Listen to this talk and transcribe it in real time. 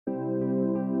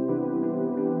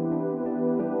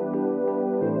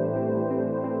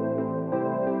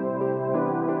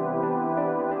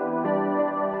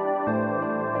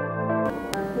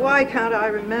Why can't I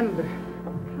remember?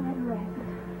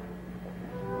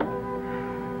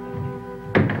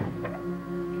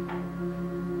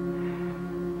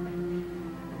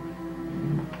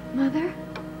 Mother?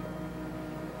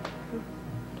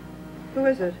 Who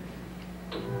is it?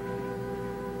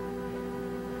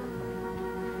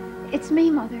 It's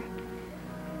me, Mother.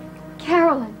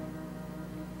 Carolyn.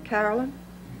 Carolyn?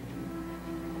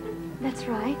 That's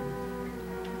right.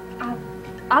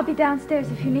 I'll be downstairs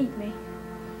if you need me.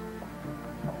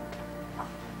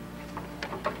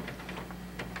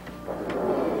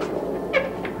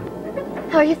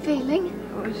 How are you feeling?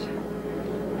 Oh,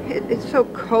 it's so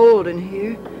cold in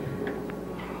here.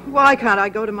 Why can't I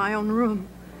go to my own room?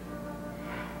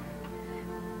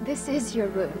 This is your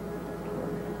room.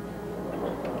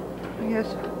 Yes,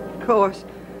 of course.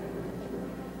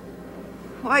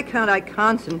 Why can't I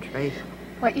concentrate?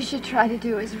 What you should try to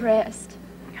do is rest.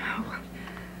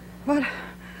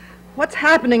 What's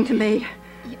happening to me?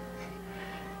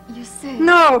 You're sick.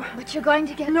 No. But you're going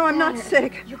to get better. No, I'm not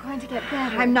sick. You're going to get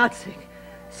better. I'm not sick.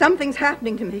 Something's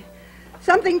happening to me.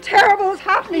 Something terrible is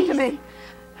happening to me.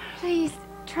 Please,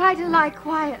 try to lie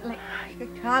quietly. I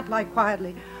can't lie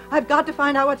quietly. I've got to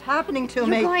find out what's happening to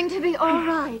me. You're going to be all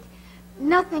right.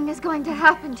 Nothing is going to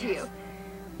happen to you.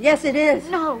 Yes, it is.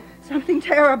 No. Something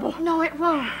terrible. No, it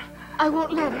won't. I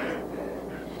won't let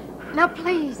it. Now,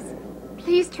 please.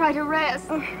 Please try to rest.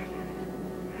 Oh.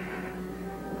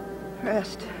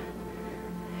 Rest.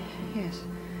 Yes.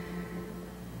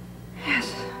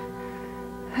 Yes.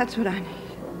 That's what I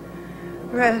need.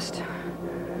 Rest.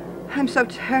 I'm so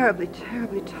terribly,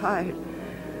 terribly tired.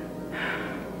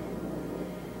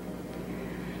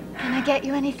 Can I get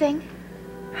you anything?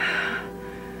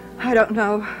 I don't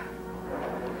know.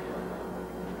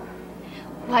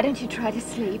 Why don't you try to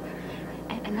sleep?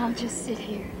 And I'll just sit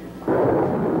here.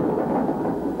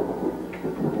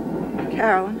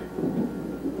 Carolyn,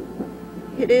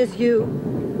 it is you.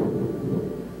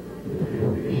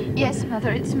 Yes,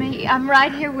 Mother, it's me. I'm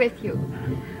right here with you.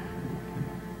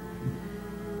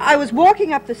 I was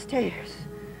walking up the stairs.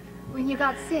 When you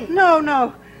got sick? No,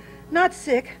 not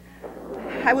sick.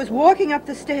 I was walking up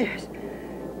the stairs.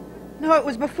 No, it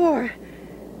was before.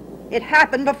 It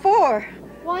happened before.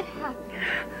 What happened?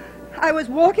 I was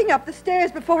walking up the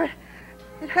stairs before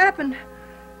it happened.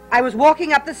 I was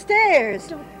walking up the stairs.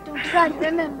 Don't try to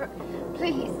remember.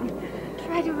 Please,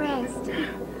 try to rest.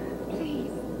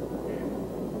 Please.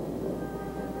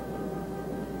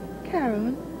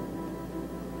 Carolyn,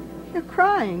 you're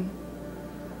crying.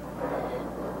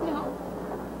 No.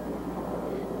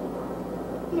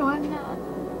 No, I'm not.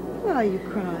 Why are you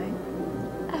crying?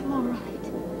 I'm all right.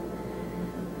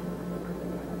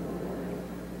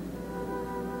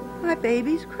 My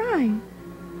baby's crying.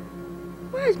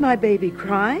 Why is my baby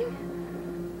crying?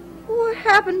 What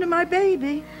happened to my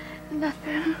baby?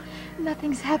 Nothing.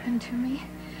 Nothing's happened to me.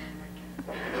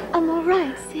 I'm all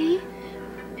right, see?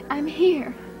 I'm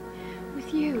here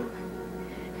with you.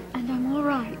 And I'm all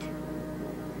right.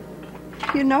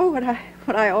 You know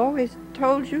what I always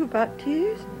told you about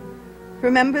tears?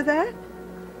 Remember that?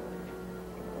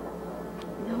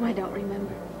 No, I don't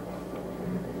remember.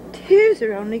 Tears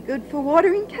are only good for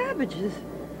watering cabbages.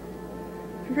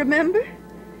 Remember?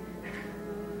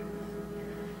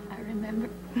 I remember.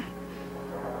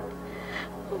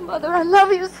 Oh, Mother, I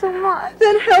love you so much.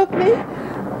 Then help me.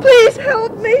 Please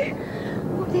help me.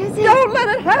 What is it? Don't let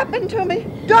it happen to me.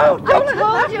 Don't let it happen.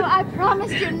 I told you, I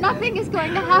promised you, nothing is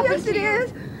going to happen Yes, to you.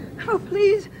 Yes, it is. Oh,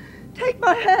 please, take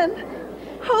my hand.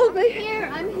 Hold me.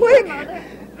 I'm Quick. here, Mother.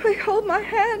 Quick, hold my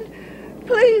hand.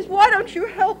 Please, why don't you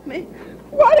help me?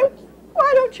 Why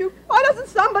doesn't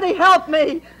somebody help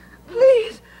me?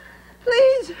 Please,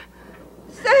 please,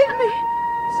 save me.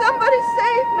 Somebody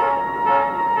save me.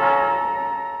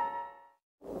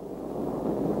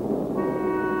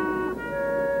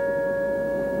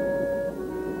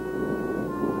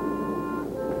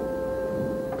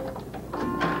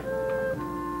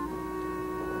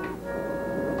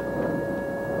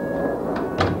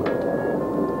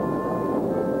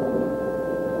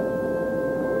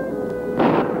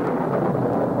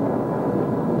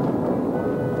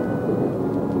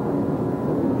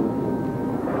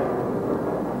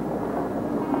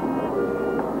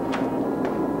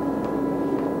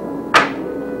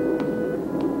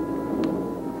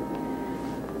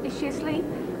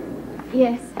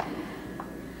 Yes.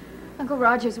 Uncle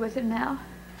Roger's with her now.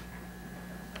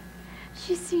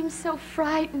 She seems so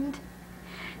frightened.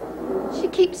 She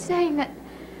keeps saying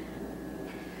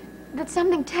that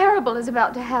something terrible is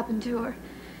about to happen to her.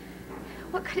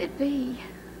 What could it be?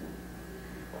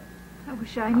 I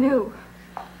wish I knew.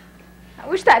 I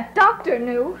wish that doctor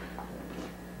knew.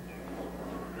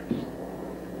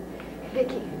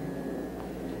 Vicky,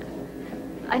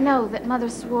 I know that Mother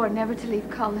swore never to leave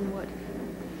Collinwood.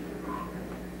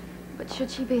 But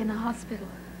should she be in a hospital?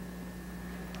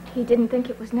 He didn't think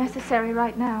it was necessary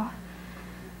right now.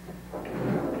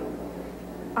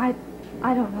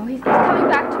 I don't know. He's coming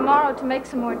back tomorrow to make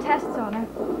some more tests on her.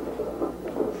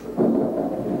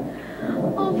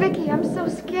 Oh, Vicky, I'm so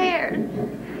scared.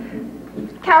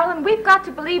 Carolyn, we've got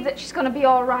to believe that she's going to be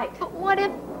all right. But what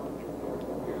if...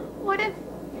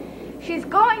 She's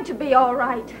going to be all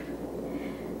right.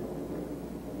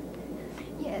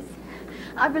 Yes,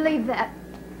 I believe that.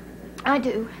 I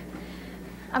do.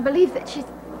 I believe that she's...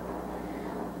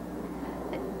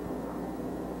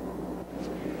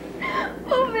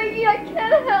 Oh, Vicky, I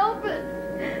can't help it.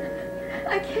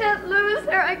 I can't lose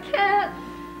her. I can't.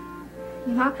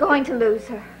 You're not going to lose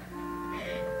her.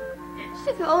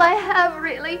 She's all I have,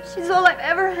 really. She's all I've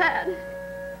ever had.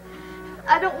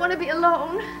 I don't want to be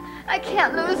alone. I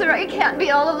can't lose her. I can't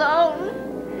be all alone.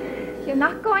 You're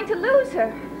not going to lose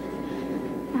her.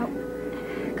 Now,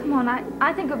 come on.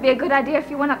 I think it would be a good idea if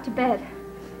you went up to bed.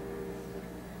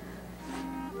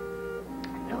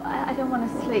 No, I don't want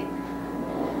to sleep.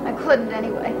 I couldn't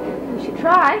anyway. We should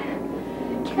try.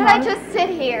 Can I just sit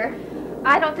here?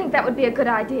 I don't think that would be a good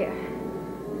idea.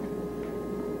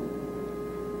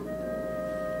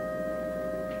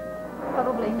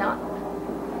 Probably not.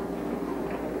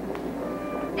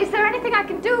 Is there anything I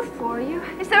can do for you?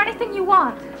 Is there anything you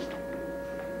want?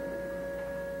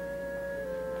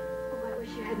 Oh, I wish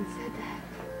you hadn't said that.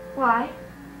 Why?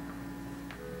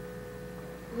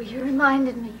 Well, you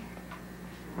reminded me.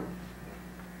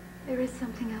 There is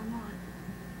something I want.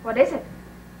 What is it?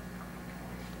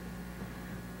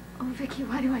 Oh, Vicky,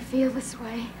 why do I feel this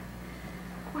way?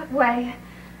 What way?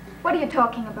 What are you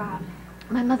talking about?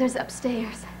 My mother's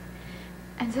upstairs,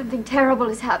 and something terrible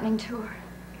is happening to her.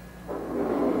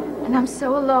 And I'm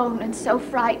so alone and so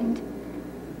frightened.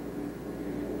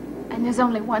 And there's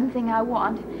only one thing I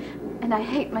want, and I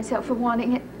hate myself for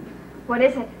wanting it. What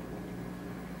is it?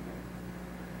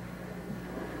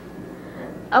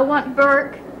 I want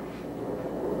Burke.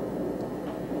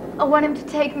 I want him to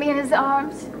take me in his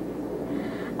arms.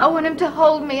 I want him to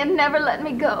hold me and never let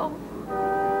me go.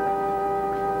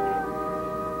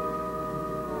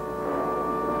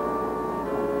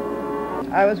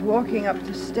 I was walking up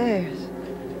the stairs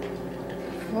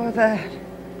before that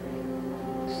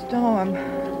storm,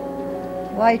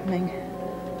 lightning.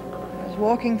 I was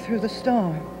walking through the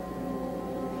storm.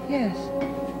 Yes,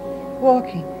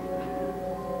 walking.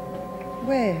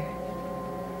 Where?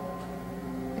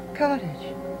 The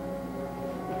cottage.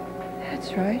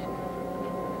 That's right.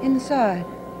 Inside.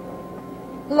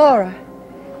 Laura.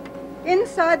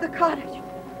 Inside the cottage.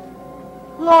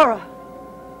 Laura.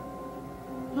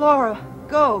 Laura,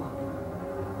 go.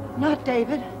 Not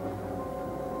David.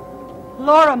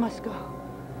 Laura must go.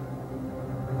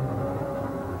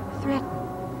 Threaten.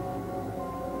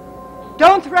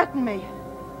 Don't threaten me.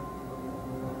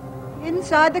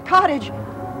 Inside the cottage.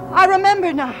 I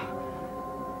remember now.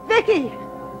 Vicky!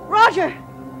 Roger!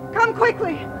 Come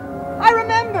quickly! I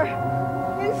remember!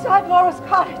 Inside Laura's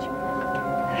cottage.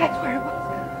 That's where it was.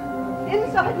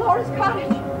 Inside Laura's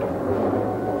cottage.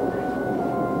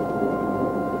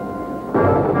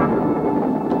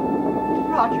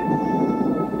 Roger?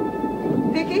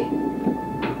 Vicky?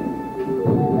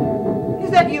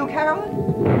 Is that you, Carolyn?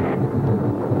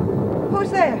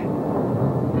 Who's there?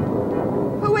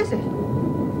 Who is it?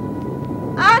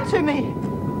 Answer me!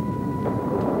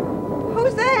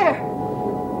 Who's there?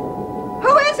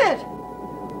 Who is it?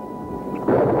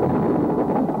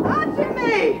 Answer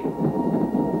me!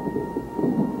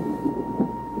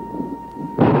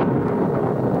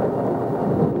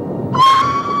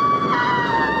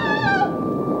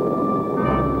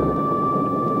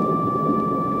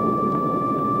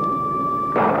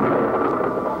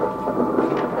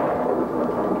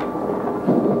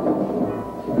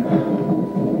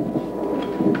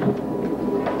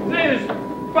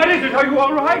 Are you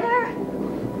all right? Mother!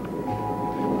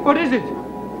 What is it?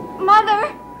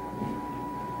 Mother!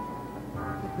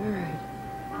 The bird,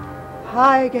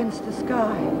 high against the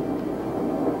sky.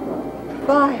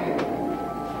 Fire.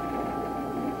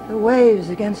 The waves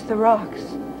against the rocks.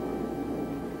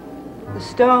 The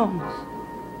stones.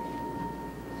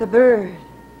 The bird.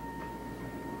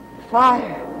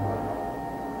 Fire.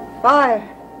 Fire.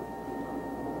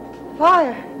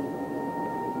 Fire.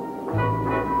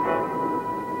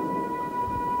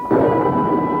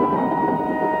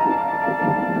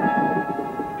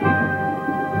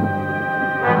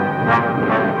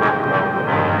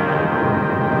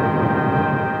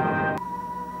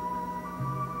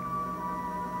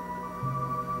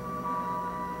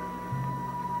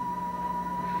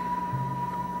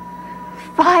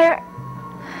 Fire.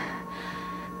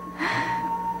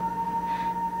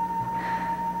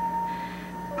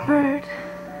 Bird.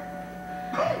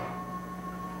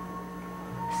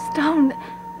 Stone.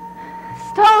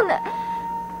 Stone.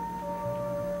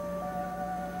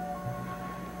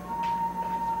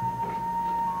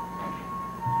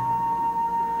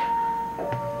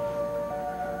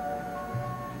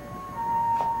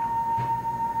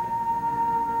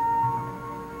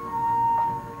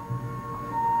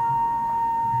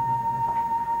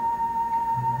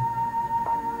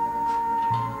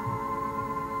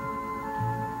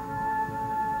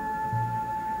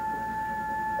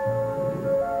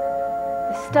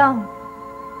 Stone.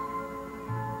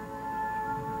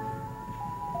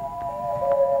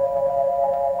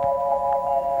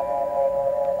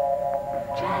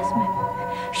 Jasmine.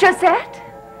 Josette?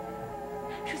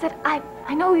 Josette,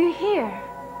 I know you're here.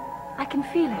 I can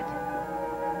feel it.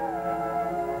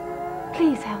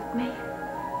 Please help me.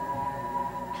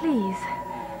 Please,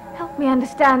 help me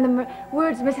understand the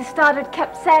words Mrs. Stoddard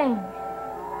kept saying.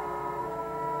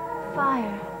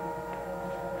 Fire.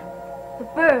 The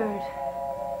bird.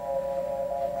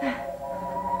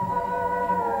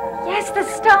 Yes, the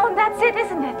stone, that's it,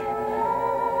 isn't it?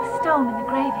 The stone in the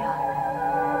graveyard.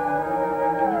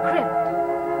 In the crypt.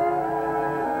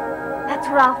 That's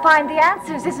where I'll find the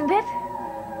answers, isn't it?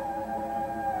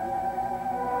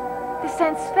 The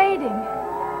scent's fading.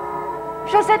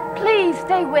 Josette, please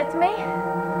stay with me.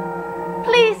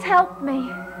 Please help me.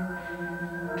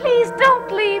 Please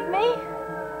don't leave me.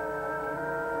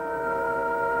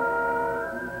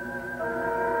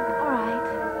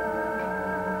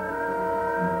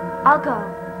 I'll go.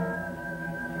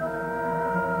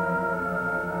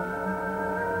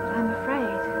 But I'm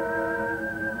afraid.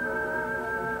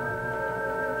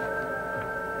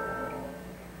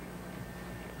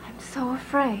 I'm so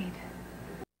afraid.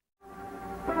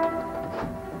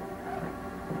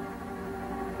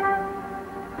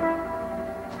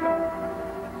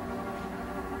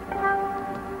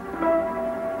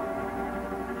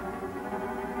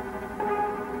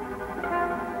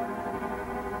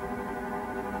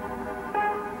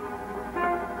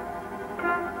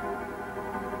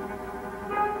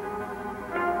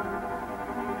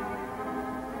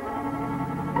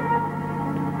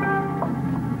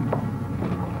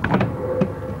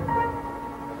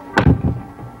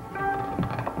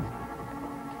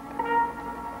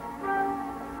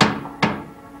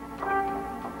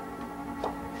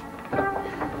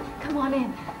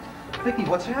 Vicky,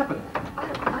 what's happened?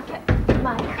 I'll get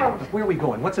my coat. Where are we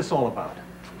going? What's this all about?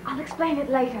 I'll explain it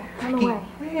later. On the Vicky, way.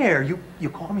 where? You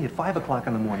call me at 5 o'clock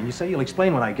in the morning. You say you'll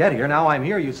explain when I get here. Now I'm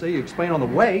here. You say you explain on the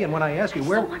way, and when I ask you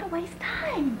where... I don't want to waste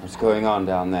time. What's going on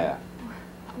down there?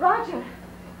 Roger,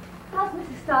 how's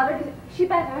Mrs. Stoddard? Is she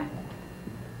better?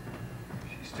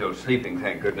 She's still sleeping,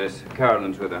 thank goodness.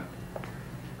 Carolyn's with her.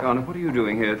 Donna, what are you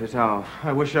doing here at this hour?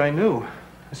 I wish I knew.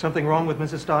 Is something wrong with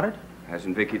Mrs. Stoddard?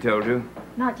 Hasn't Vicky told you?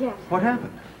 Not yet. What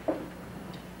happened?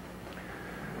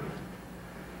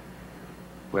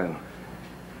 Well,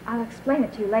 I'll explain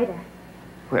it to you later.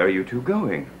 where are you two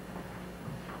going?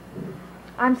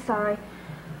 I'm sorry,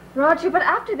 Roger, but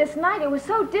after this night it was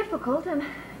so difficult, and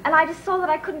I just saw that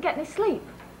I couldn't get any sleep.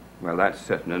 Well, that's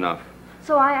certain enough.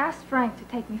 So I asked Frank to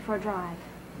take me for a drive.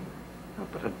 Oh,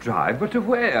 but a drive? But to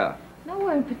where?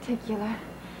 Nowhere in particular.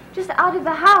 Just out of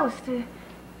the house to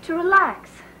relax.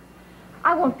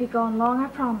 I won't be gone long, I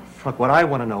promise. Look, what I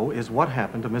want to know is what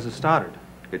happened to Mrs. Stoddard.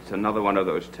 It's another one of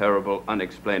those terrible,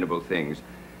 unexplainable things.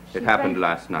 It She happened fainted.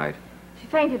 last night. She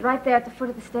fainted right there at the foot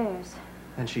of the stairs.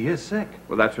 And she is sick.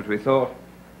 Well, that's what we thought.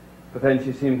 But then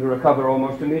she seemed to recover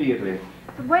almost immediately.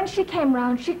 But when she came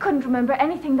round, she couldn't remember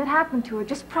anything that happened to her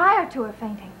just prior to her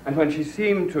fainting. And when she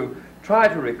seemed to try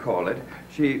to recall it,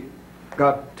 she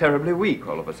got terribly weak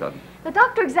all of a sudden. The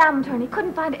doctor examined her and he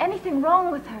couldn't find anything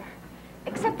wrong with her,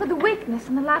 except for the weakness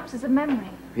and the lapses of memory.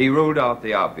 He ruled out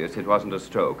the obvious. It wasn't a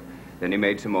stroke. Then he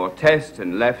made some more tests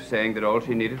and left, saying that all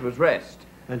she needed was rest.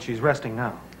 And she's resting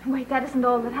now. Wait, that isn't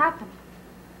all that happened.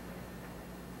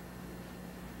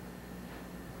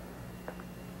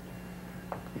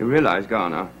 You realize,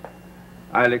 Garner,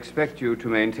 I'll expect you to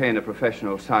maintain a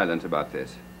professional silence about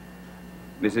this.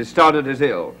 Mrs. Stoddard is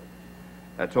ill.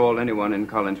 That's all anyone in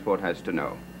Collinsport has to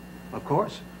know. Of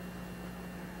course.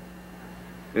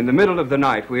 In the middle of the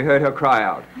night, we heard her cry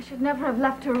out. I should never have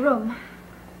left her room.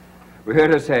 We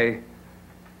heard her say,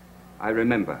 "I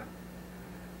remember.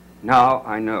 Now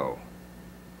I know."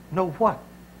 Know what?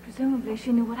 Presumably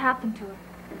she knew what happened to her.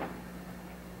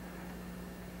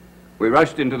 We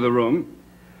rushed into the room,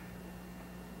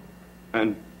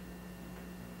 and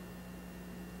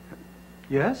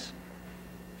Yes?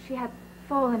 She had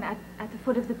fallen at the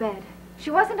foot of the bed.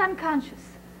 She wasn't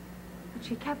unconscious, but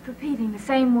she kept repeating the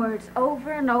same words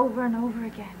over and over and over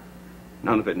again.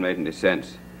 None of it made any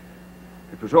sense.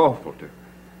 It was awful to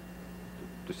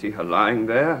see her lying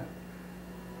there.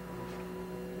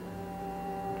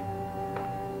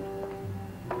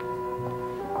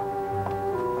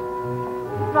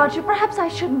 Roger, perhaps I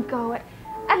shouldn't go,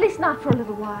 at least not for a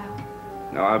little while.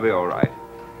 No, I'll be all right.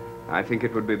 I think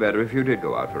it would be better if you did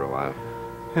go out for a while.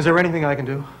 Is there anything I can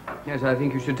do? Yes, I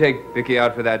think you should take Vicky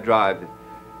out for that drive.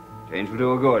 Change will do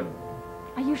her good.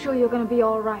 Are you sure you're going to be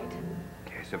all right?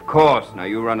 Yes, of course. Now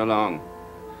you run along.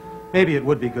 Maybe it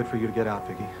would be good for you to get out,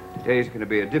 Vicky. Today's going to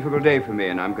be a difficult day for me,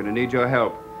 and I'm going to need your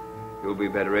help. You'll be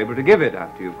better able to give it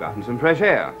after you've gotten some fresh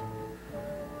air.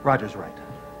 Roger's right.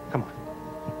 Come on.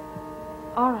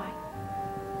 All right.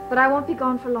 But I won't be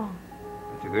gone for long.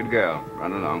 It's a good girl.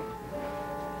 Run along.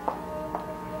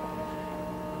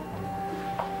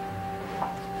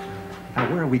 Now,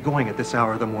 where are we going at this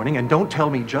hour of the morning? And don't tell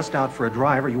me just out for a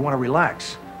drive or you want to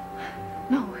relax.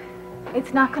 No,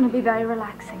 it's not going to be very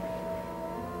relaxing.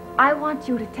 I want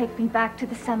you to take me back to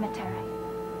the cemetery.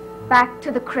 Back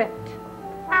to the crypt.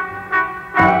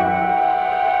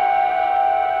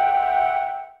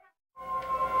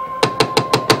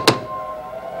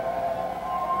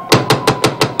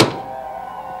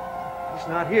 He's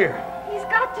not here. He's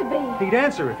got to be. He'd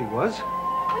answer if he was.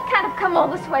 We can't have come all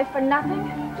this way for nothing.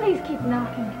 Please keep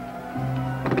knocking.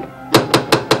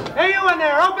 Hey, you in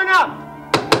there, open up!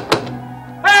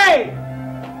 Hey!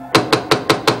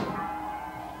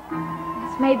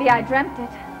 Yes, maybe I dreamt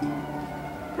it.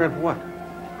 Dreamt what?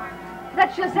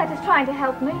 That Josette is trying to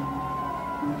help me.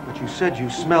 But you said you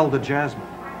smelled the jasmine.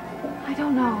 I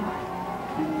don't know.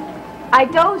 I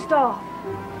dozed off.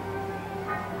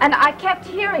 And I kept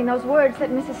hearing those words that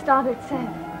Mrs. Stoddard said.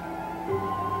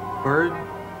 Bird,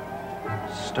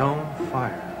 stone,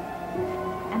 fire.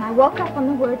 And I woke up on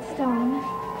the word stone.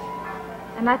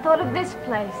 And I thought of this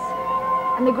place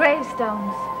and the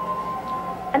gravestones.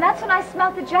 And that's when I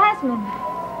smelled the jasmine.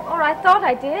 Or I thought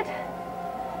I did.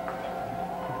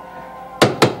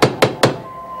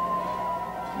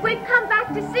 We've come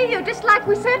back to see you just like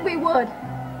we said we would.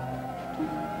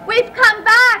 We've come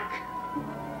back.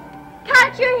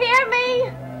 Can't you hear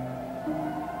me?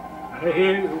 I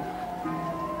hear you.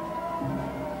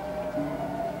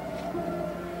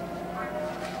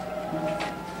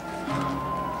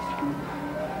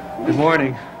 Good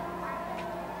morning.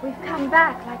 We've come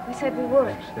back like we said we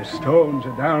would. The stones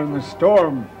are down in the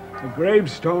storm. The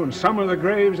gravestones, some of the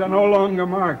graves are no longer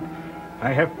marked.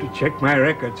 I have to check my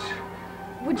records.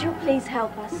 Would you please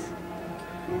help us?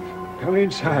 Come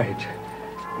inside.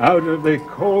 Out of the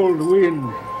cold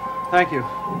wind. Thank you.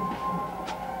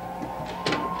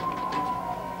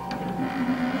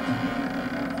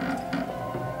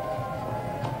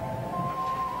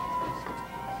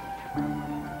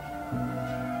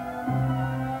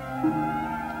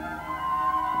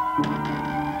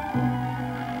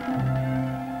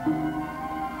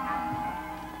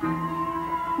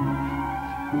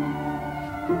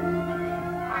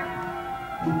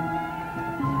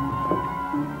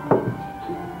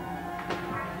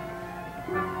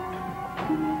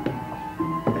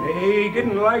 They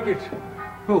didn't like it.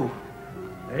 Who?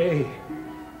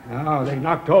 They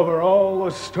knocked over all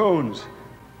the stones.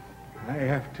 I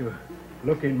have to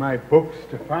look in my books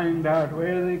to find out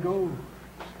where they go.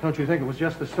 Don't you think it was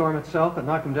just the storm itself that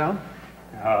knocked him down?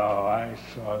 Oh, I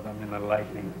saw them in the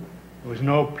lightning. There was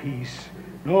no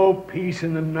peace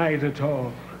in the night at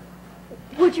all.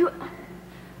 Would you...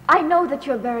 I know that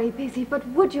you're very busy, but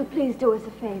would you please do us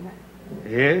a favor?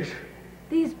 Yes?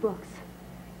 These books,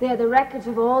 they're the records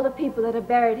of all the people that are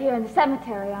buried here in the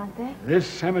cemetery, aren't they? This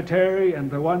cemetery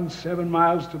and the one 7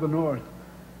 miles to the north.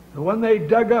 The one they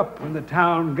dug up when the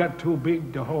town got too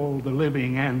big to hold the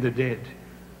living and the dead.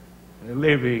 The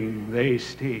living, they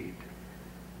stayed.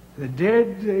 The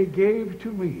dead, they gave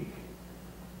to me.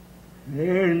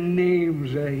 Their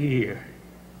names are here.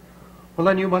 Well,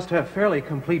 then you must have fairly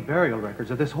complete burial records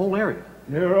of this whole area.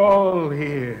 They're all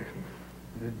here.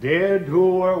 The dead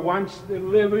who were once the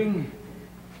living.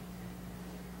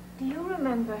 Do you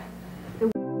remember